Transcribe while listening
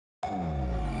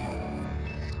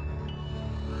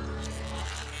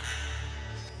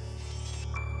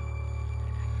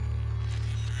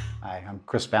Hi, I'm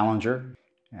Chris Ballinger,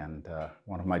 and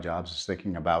one of my jobs is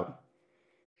thinking about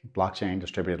blockchain,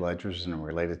 distributed ledgers, and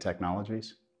related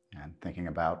technologies, and thinking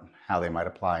about how they might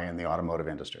apply in the automotive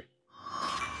industry.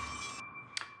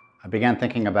 I began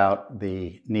thinking about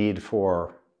the need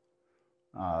for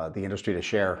the industry to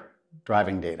share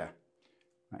driving data.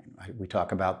 We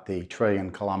talk about the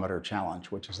trillion-kilometer challenge,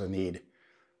 which is the need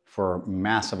for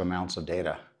massive amounts of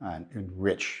data and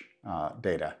rich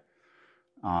data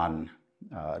on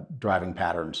driving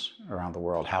patterns around the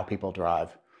world, how people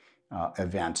drive,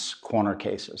 events, corner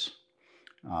cases.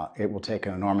 It will take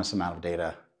an enormous amount of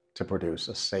data to produce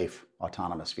a safe,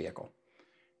 autonomous vehicle.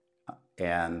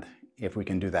 And if we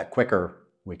can do that quicker,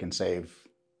 we can save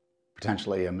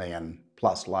potentially 1 million+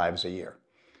 lives a year.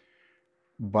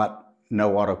 But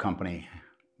no auto company,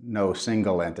 no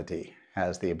single entity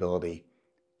has the ability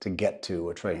to get to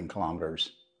 1 trillion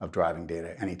kilometers of driving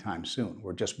data anytime soon.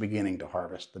 We're just beginning to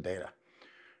harvest the data.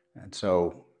 And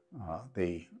so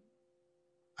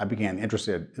I became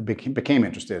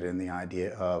interested in the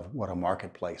idea of what a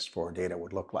marketplace for data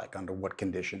would look like. Under what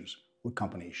conditions would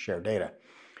companies share data?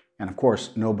 And of course,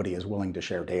 nobody is willing to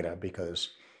share data because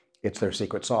it's their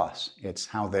secret sauce. It's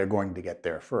how they're going to get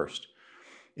there first.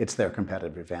 It's their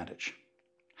competitive advantage.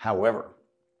 However,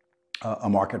 a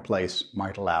marketplace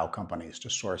might allow companies to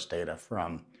source data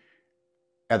from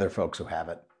other folks who have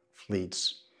it,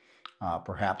 fleets,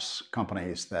 perhaps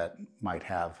companies that might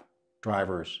have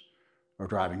drivers or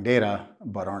driving data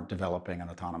but aren't developing an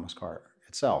autonomous car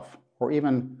itself, or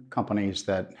even companies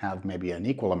that have maybe an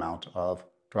equal amount of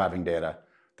driving data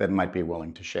that might be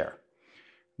willing to share.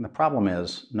 And the problem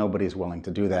is nobody's willing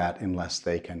to do that unless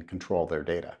they can control their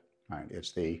data. Right?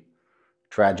 It's the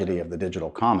tragedy of the digital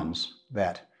commons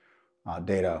that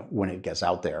data, when it gets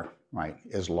out there, right,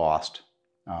 is lost.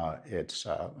 Its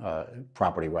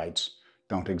property rights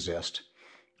don't exist,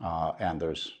 and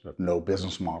there's no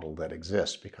business model that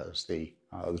exists because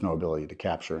there's no ability to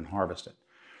capture and harvest it.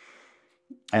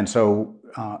 And so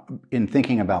in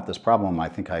thinking about this problem, I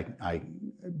think I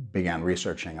began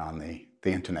researching on the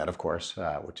internet, of course,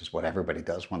 which is what everybody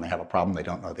does when they have a problem they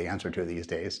don't know the answer to these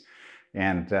days,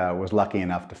 and was lucky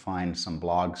enough to find some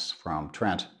blogs from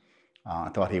Trent. I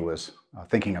thought he was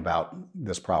thinking about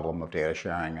this problem of data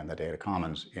sharing and the data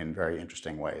commons in very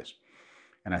interesting ways.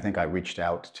 And I think I reached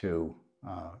out to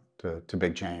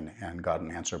Big Chain and got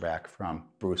an answer back from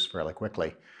Bruce fairly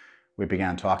quickly. We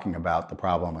began talking about the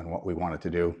problem and what we wanted to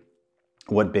do,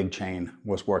 what Big Chain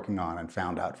was working on, and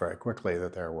found out very quickly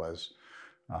that there was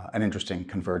an interesting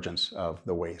convergence of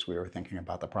the ways we were thinking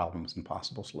about the problems and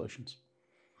possible solutions.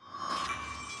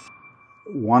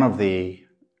 One of the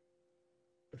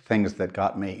things that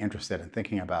got me interested in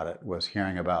thinking about it was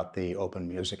hearing about the Open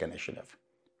Music Initiative,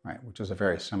 right, which is a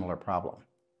very similar problem.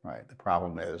 Right? The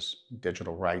problem is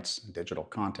digital rights and digital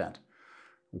content.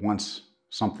 Once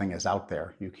something is out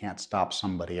there, you can't stop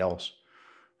somebody else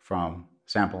from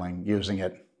sampling, using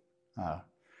it,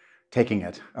 taking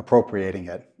it, appropriating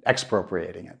it,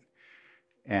 expropriating it.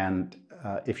 And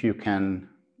if you can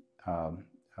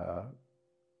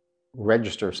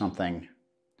register something,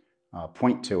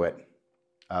 point to it,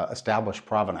 establish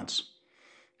provenance,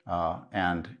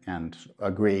 and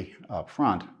agree up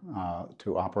front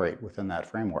to operate within that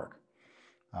framework,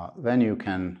 then you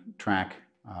can track,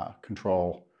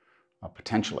 control,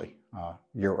 potentially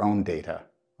your own data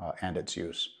and its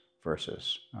use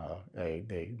versus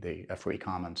a free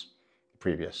commons, the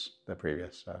previous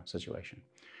situation.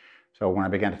 So when I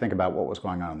began to think about what was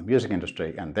going on in the music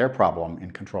industry and their problem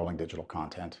in controlling digital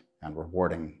content and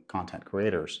rewarding content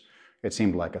creators, it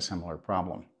seemed like a similar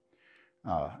problem.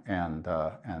 And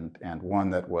one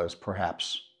that was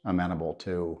perhaps amenable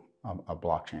to a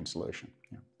blockchain solution.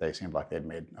 They seemed like they'd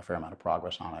made a fair amount of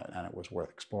progress on it, and it was worth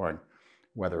exploring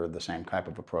whether the same type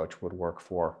of approach would work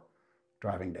for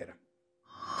driving data.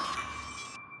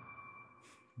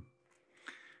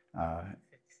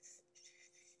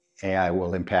 AI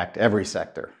will impact every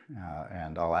sector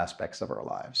and all aspects of our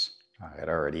lives. It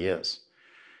already is.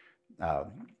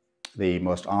 The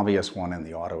most obvious one in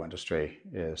the auto industry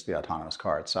is the autonomous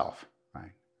car itself.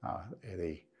 Right?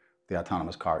 The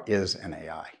autonomous car is an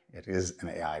AI. It is an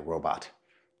AI robot.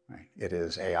 Right? It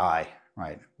is AI,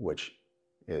 right, which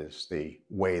is the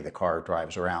way the car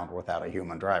drives around without a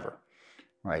human driver.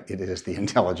 Right? It is the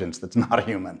intelligence that's not a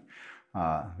human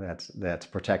that's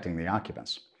protecting the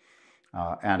occupants,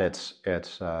 and it's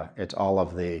all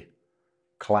of the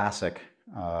classic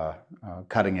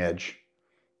cutting-edge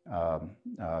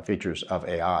features of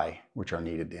AI which are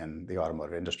needed in the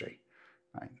automotive industry.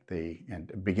 Right?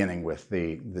 And beginning with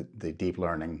the deep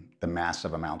learning, the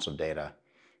massive amounts of data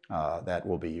that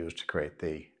will be used to create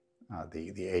the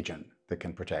the agent that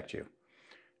can protect you.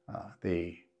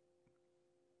 The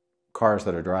cars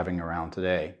that are driving around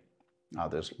today,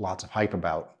 there's lots of hype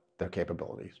about their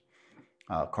capabilities.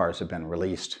 Cars have been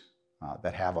released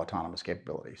that have autonomous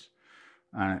capabilities.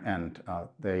 And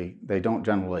they don't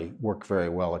generally work very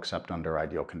well except under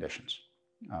ideal conditions.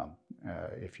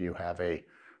 If you have a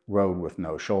road with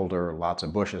no shoulder, lots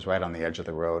of bushes right on the edge of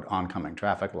the road, oncoming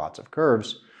traffic, lots of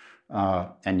curves,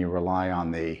 and you rely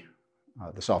on the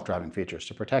self-driving features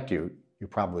to protect you, you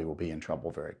probably will be in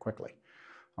trouble very quickly.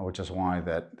 Which is why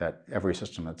that every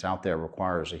system that's out there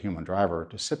requires a human driver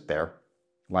to sit there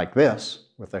like this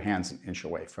with their hands an inch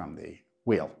away from the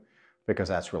wheel, because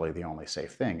that's really the only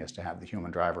safe thing, is to have the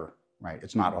human driver, right?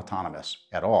 It's not autonomous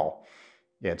at all.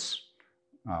 It's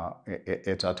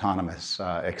autonomous,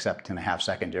 except in a half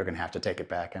second you're going to have to take it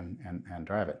back and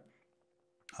drive it.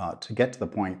 To get to the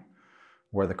point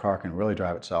where the car can really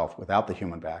drive itself without the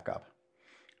human backup,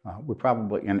 we're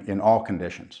probably, in all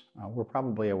conditions, we're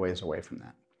probably a ways away from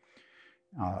that.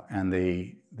 And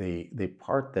the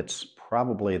part that's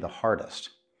probably the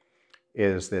hardest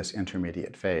is this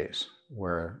intermediate phase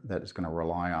that is going to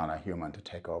rely on a human to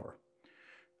take over.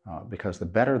 Because the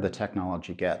better the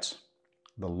technology gets,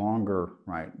 the longer,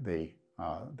 right, the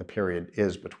period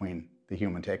is between the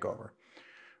human takeover,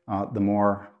 the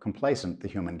more complacent the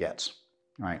human gets,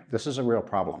 right? This is a real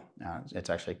problem. It's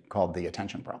actually called the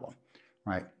attention problem,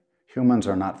 right? Humans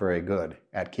are not very good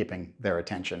at keeping their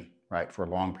attention, right, for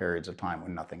long periods of time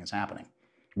when nothing is happening.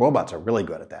 Robots are really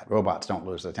good at that. Robots don't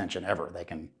lose attention ever. They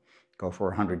can go for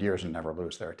 100 years and never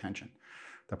lose their attention.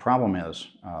 The problem is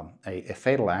a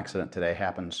fatal accident today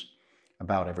happens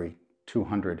about every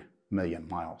 200 million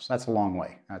miles. That's a long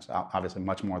way. That's obviously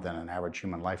much more than an average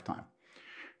human lifetime.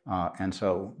 And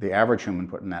so the average human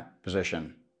put in that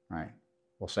position, right,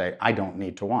 will say, I don't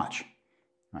need to watch,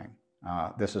 right?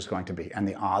 This is going to be, and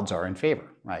the odds are in favor,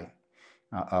 right?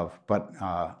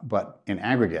 But in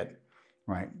aggregate,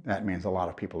 right, that means a lot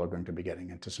of people are going to be getting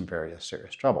into some very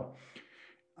serious trouble.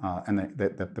 And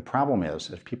the problem is,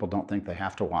 if people don't think they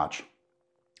have to watch,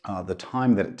 the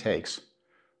time that it takes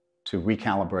to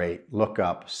recalibrate, look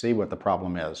up, see what the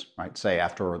problem is, right, say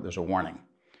after there's a warning,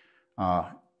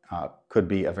 could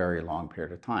be a very long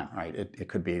period of time, right? It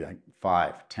could be like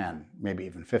 5, 10, maybe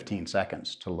even 15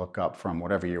 seconds to look up from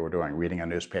whatever you were doing, reading a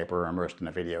newspaper, immersed in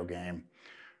a video game,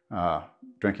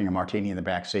 drinking a martini in the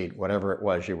back seat, whatever it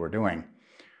was you were doing,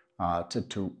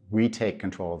 to retake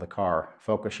control of the car,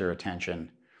 focus your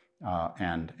attention,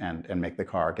 and get the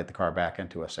car back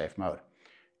into a safe mode.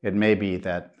 It may be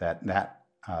that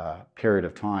period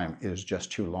of time is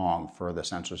just too long for the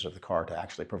sensors of the car to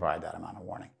actually provide that amount of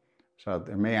warning. So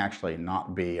there may actually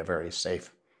not be a very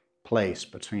safe place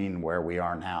between where we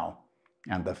are now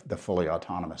and the fully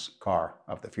autonomous car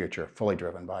of the future, fully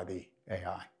driven by the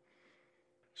AI.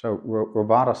 So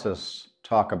roboticists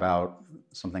talk about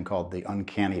something called the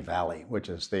Uncanny Valley, which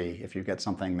is if you get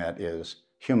something that is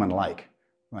human-like,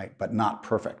 right, but not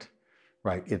perfect,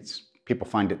 right, people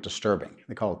find it disturbing.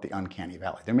 They call it the Uncanny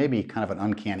Valley. There may be kind of an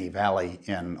Uncanny Valley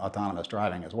in autonomous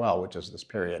driving as well, which is this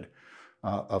period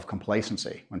of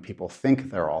complacency when people think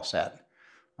they're all set,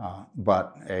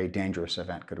 but a dangerous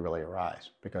event could really arise,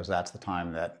 because that's the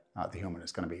time that the human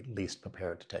is going to be least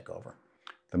prepared to take over.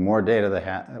 The more data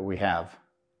that we have,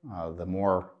 the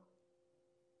more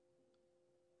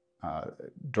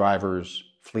drivers,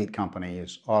 fleet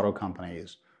companies, auto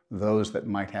companies, those that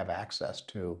might have access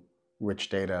to rich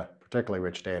data, particularly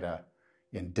rich data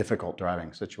in difficult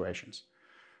driving situations.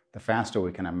 The faster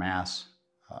we can amass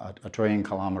 1 trillion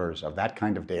kilometers of that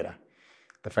kind of data,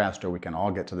 the faster we can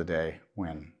all get to the day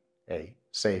when a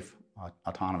safe,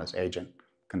 autonomous agent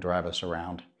can drive us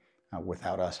around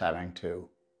without us having to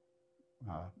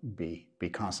be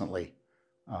constantly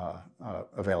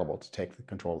available to take the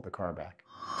control of the car back.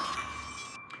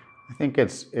 I think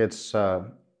it's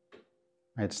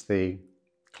the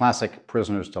classic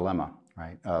prisoner's dilemma,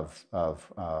 right?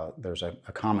 There's a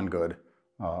common good,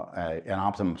 an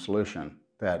optimum solution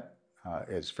that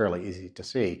is fairly easy to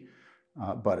see,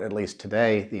 but at least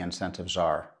today the incentives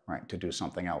are, right, to do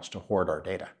something else, to hoard our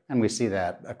data, and we see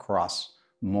that across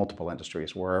multiple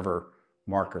industries wherever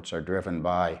markets are driven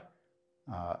by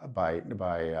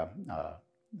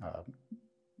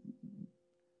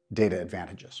data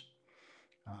advantages.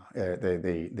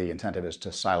 The incentive is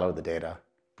to silo the data,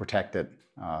 protect it,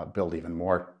 build even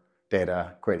more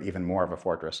data, create even more of a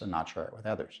fortress, and not share it with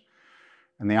others.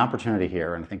 And the opportunity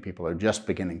here, and I think people are just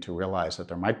beginning to realize that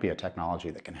there might be a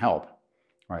technology that can help,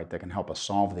 right, that can help us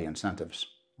solve the incentives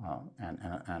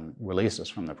and release us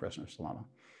from the prisoner's dilemma.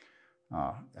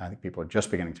 I think people are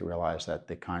just beginning to realize that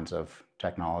the kinds of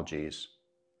technologies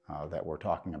that we're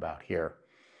talking about here.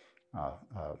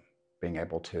 Being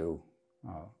able to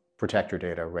protect your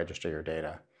data, register your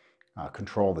data,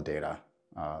 control the data,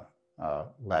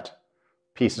 let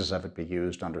pieces of it be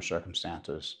used under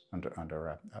circumstances,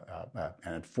 under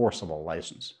an enforceable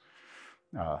license.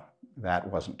 That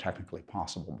wasn't technically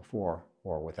possible before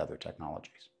or with other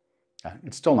technologies.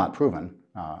 It's still not proven,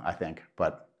 I think,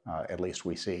 but at least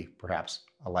we see perhaps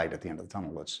a light at the end of the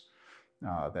tunnel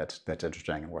that's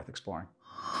interesting and worth exploring.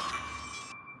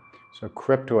 So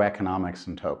cryptoeconomics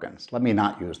and tokens. Let me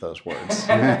not use those words.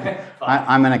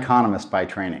 I'm an economist by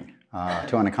training.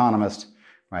 To an economist,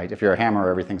 right, if you're a hammer,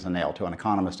 everything's a nail. To an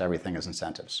economist, everything is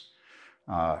incentives.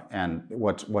 And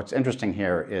what's interesting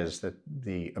here is that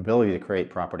the ability to create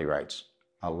property rights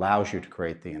allows you to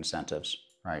create the incentives,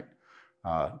 right,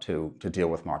 to deal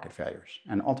with market failures.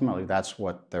 And ultimately, that's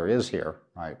what there is here,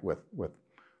 right, with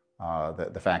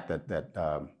the fact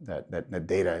that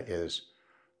data is,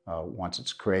 once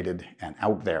it's created and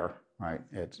out there, right,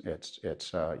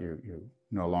 you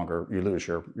no longer, you lose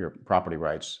your property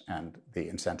rights and the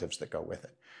incentives that go with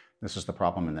it. This is the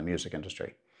problem in the music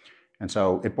industry. And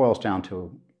so it boils down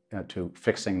to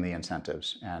fixing the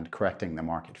incentives and correcting the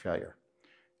market failure.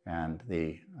 And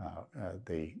the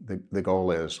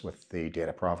goal is, with the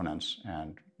data provenance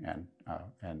and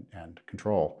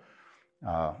control,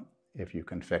 if you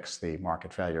can fix the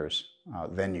market failures,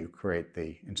 then you create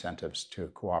the incentives to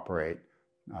cooperate,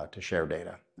 to share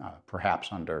data,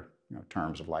 perhaps under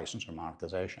terms of license or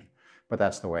monetization. But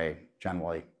that's the way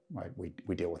generally, right,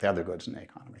 we deal with other goods in the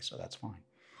economy, so that's fine.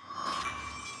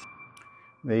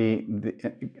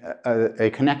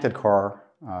 A connected car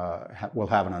will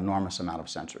have an enormous amount of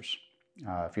sensors.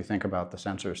 If you think about the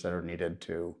sensors that are needed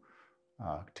to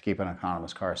keep an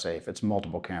autonomous car safe, it's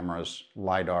multiple cameras,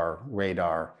 LiDAR,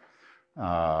 radar,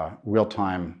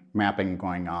 real-time mapping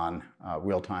going on,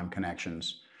 real-time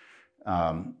connections.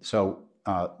 So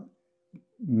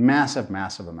massive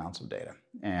amounts of data.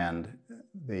 And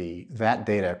that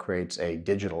data creates a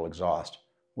digital exhaust,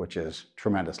 which is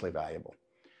tremendously valuable.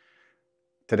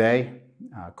 Today,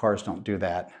 cars don't do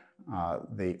that.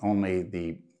 Only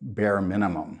the bare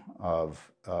minimum of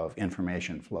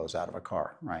information flows out of a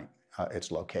car, right?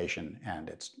 Its location and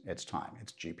its time,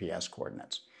 its GPS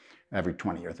coordinates, every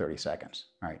 20 or 30 seconds,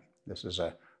 right? This is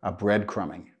a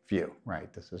breadcrumbing view,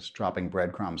 right? This is dropping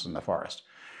breadcrumbs in the forest.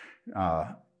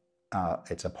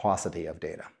 It's a paucity of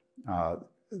data.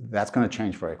 That's going to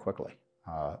change very quickly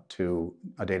to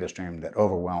a data stream that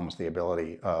overwhelms the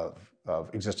ability of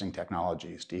existing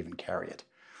technologies to even carry it.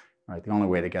 Right? The only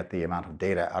way to get the amount of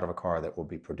data out of a car that will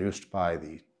be produced by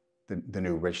the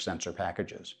new rich sensor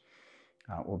packages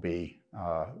will be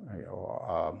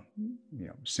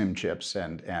SIM chips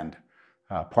and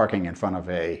parking in front of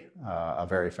a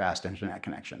very fast internet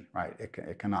connection. Right?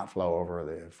 It cannot flow over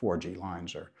the 4G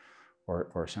lines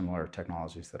or similar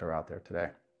technologies that are out there today.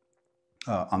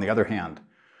 On the other hand,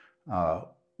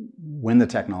 when the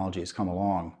technologies come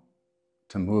along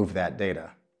to move that data,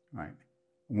 right,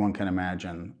 one can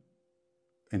imagine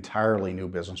entirely new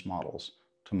business models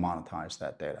to monetize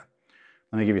that data.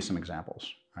 Let me give you some examples.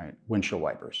 Right, windshield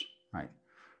wipers. Right,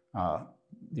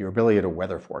 your ability to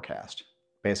weather forecast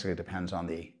basically depends on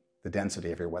the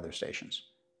density of your weather stations.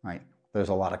 Right, there's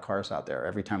a lot of cars out there.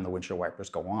 Every time the windshield wipers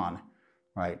go on,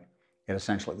 right, it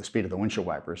essentially, the speed of the windshield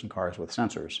wipers in cars with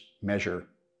sensors measure,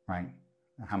 right,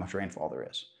 how much rainfall there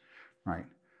is. Right,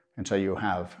 and so you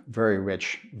have very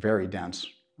rich, very dense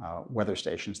weather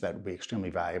stations that would be extremely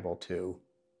valuable to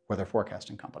weather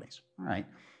forecasting companies. All right,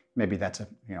 maybe that's a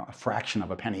fraction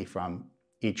of a penny from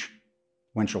each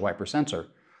windshield wiper sensor,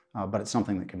 but it's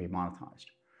something that can be monetized.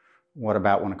 What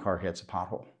about when a car hits a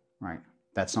pothole? Right,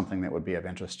 that's something that would be of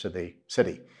interest to the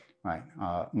city. Right,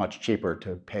 much cheaper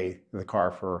to pay the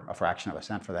car for a fraction of a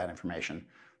cent for that information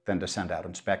than to send out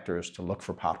inspectors to look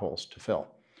for potholes to fill.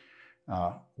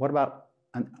 What about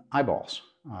eyeballs?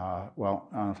 Well,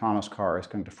 an autonomous car is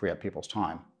going to free up people's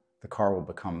time. The car will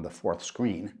become the fourth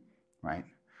screen, right?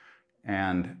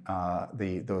 And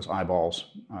those eyeballs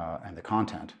and the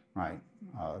content, right,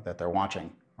 that they're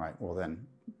watching, right, will then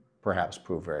perhaps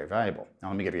prove very valuable. Now,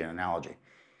 let me give you an analogy.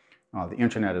 The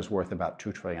internet is worth about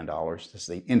 $2 trillion. This is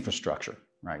the infrastructure,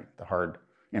 right, the hard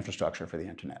infrastructure for the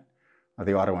internet.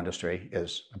 The auto industry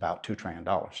is about $2 trillion.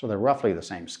 So they're roughly the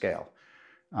same scale.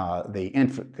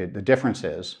 The difference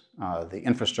is the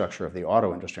infrastructure of the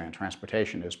auto industry and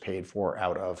transportation is paid for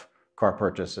out of car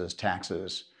purchases,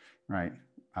 taxes, right,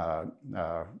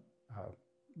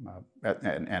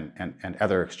 and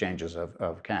other exchanges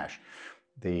of cash.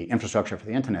 The infrastructure for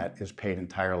the internet is paid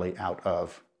entirely out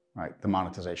of, right, the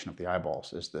monetization of the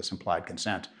eyeballs, is this implied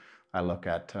consent I look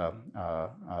at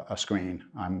a screen,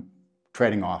 I'm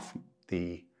trading off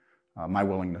my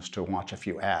willingness to watch a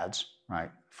few ads,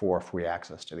 right, for free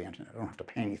access to the internet. I don't have to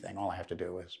pay anything. All I have to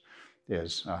do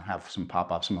is have some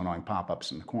pop-ups, some annoying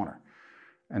pop-ups in the corner.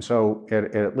 And so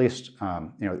it at least,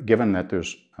 given that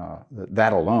there's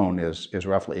that alone is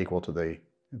roughly equal to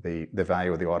the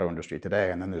value of the auto industry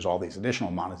today, and then there's all these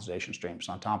additional monetization streams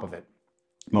on top of it,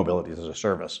 mobility as a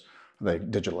service, the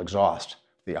digital exhaust,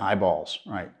 the eyeballs,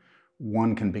 right?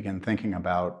 One can begin thinking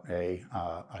about a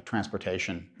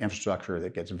transportation infrastructure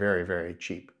that gets very, very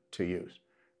cheap to use,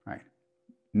 right?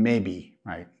 Maybe,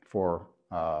 right, for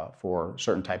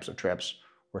certain types of trips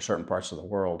or certain parts of the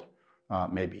world,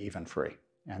 maybe even free.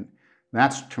 And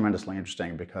that's tremendously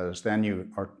interesting, because then you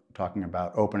are talking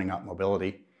about opening up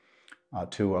mobility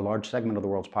to a large segment of the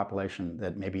world's population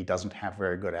that maybe doesn't have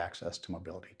very good access to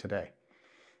mobility today.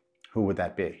 Who would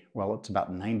that be? Well, it's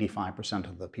about 95%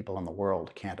 of the people in the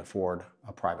world can't afford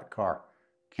a private car,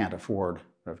 can't afford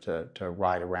to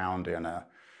ride around in an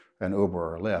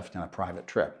Uber or Lyft in a private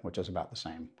trip, which is about the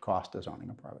same cost as owning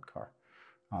a private car.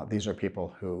 These are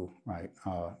people who, right,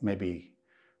 maybe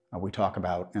we talk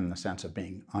about in the sense of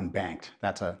being unbanked.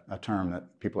 That's a term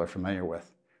that people are familiar with,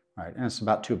 right? And it's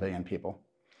about 2 billion people.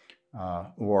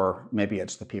 Or maybe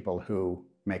it's the people who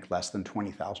make less than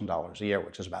 $20,000 a year,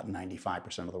 which is about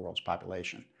 95% of the world's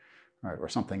population, right? Or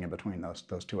something in between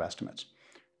those two estimates.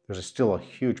 There's still a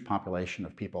huge population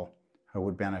of people who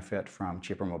would benefit from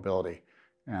cheaper mobility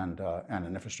and an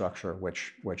infrastructure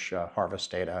which harvests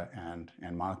data and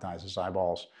monetizes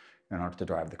eyeballs in order to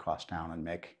drive the cost down and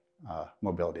make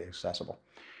mobility accessible.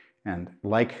 And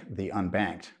like the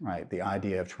unbanked, right, the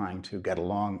idea of trying to get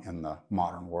along in the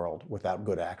modern world without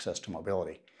good access to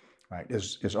mobility, right,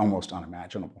 is almost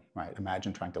unimaginable, right?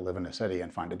 Imagine trying to live in a city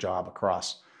and find a job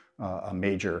across a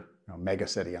major mega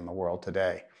city in the world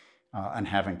today, and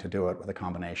having to do it with a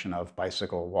combination of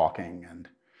bicycle, walking, and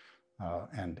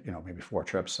maybe 4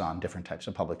 trips on different types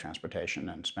of public transportation,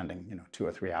 and spending 2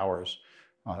 or 3 hours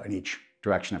in each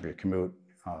direction of your commute,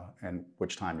 and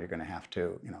which time you're going to have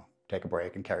to take a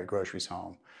break and carry groceries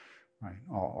home, right?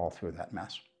 All through that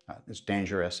mess. It's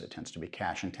dangerous. It tends to be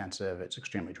cash intensive. It's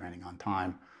extremely draining on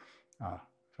time.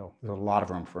 So there's a lot of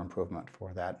room for improvement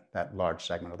for that large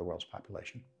segment of the world's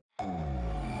population.